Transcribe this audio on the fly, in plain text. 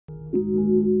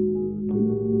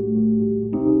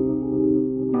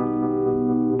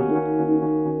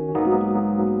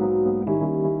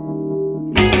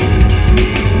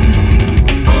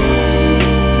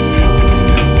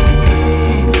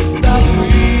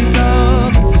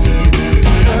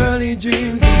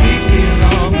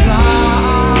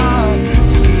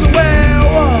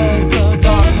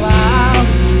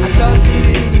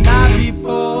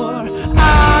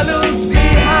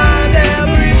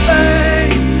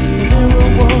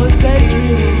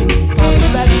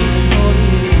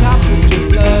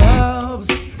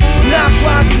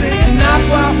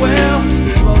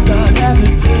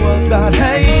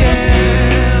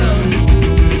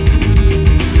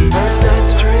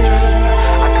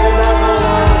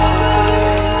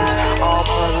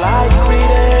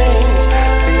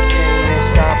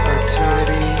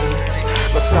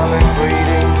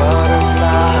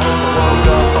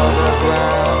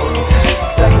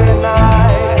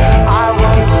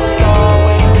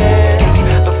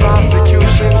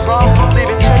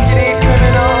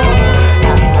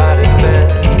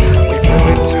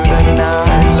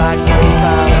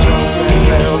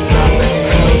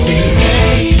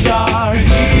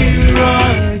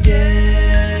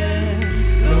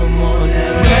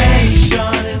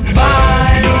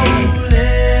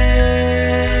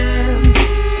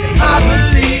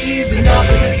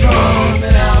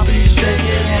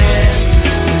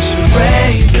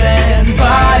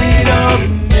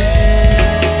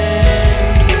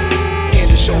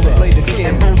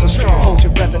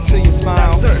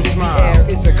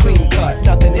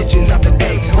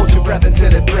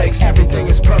Until it breaks, everything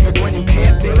is perfect when you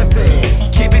can't feel a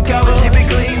thing. Keep it covered, keep it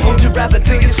clean. Hold your breath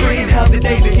until you scream. Healthy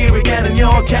days are here again and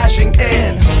you're cashing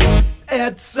in.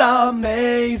 It's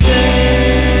amazing.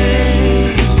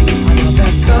 I know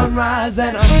that sunrise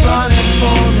and I'm running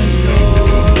for the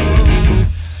door.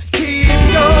 Keep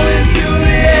going to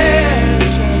the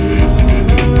edge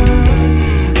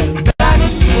and back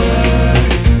to work.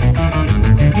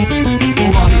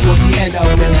 We're on to the end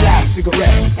of this last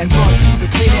cigarette and run to the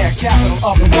clean air capital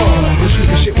of the world. We'll shoot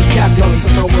the shit we got going, so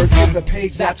no words hit the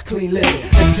page, that's clean living.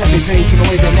 And every page in a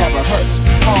way that never hurts.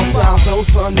 All smiles, no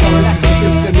sunburns,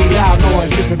 consistently loud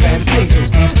noises and band pages.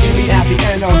 Meet me at the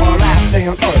end of our last day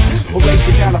on earth. We'll race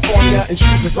to California and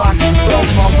shoot the blocks and so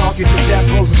small talking to death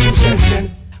rolls and 2 cents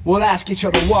in. We'll ask each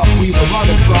other what we were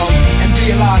running from and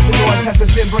realize the noise has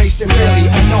us embraced and really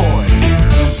annoyed.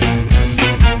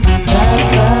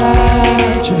 That's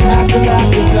right, you have to laugh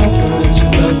yourself for what you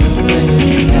love to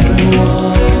say.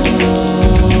 Everyone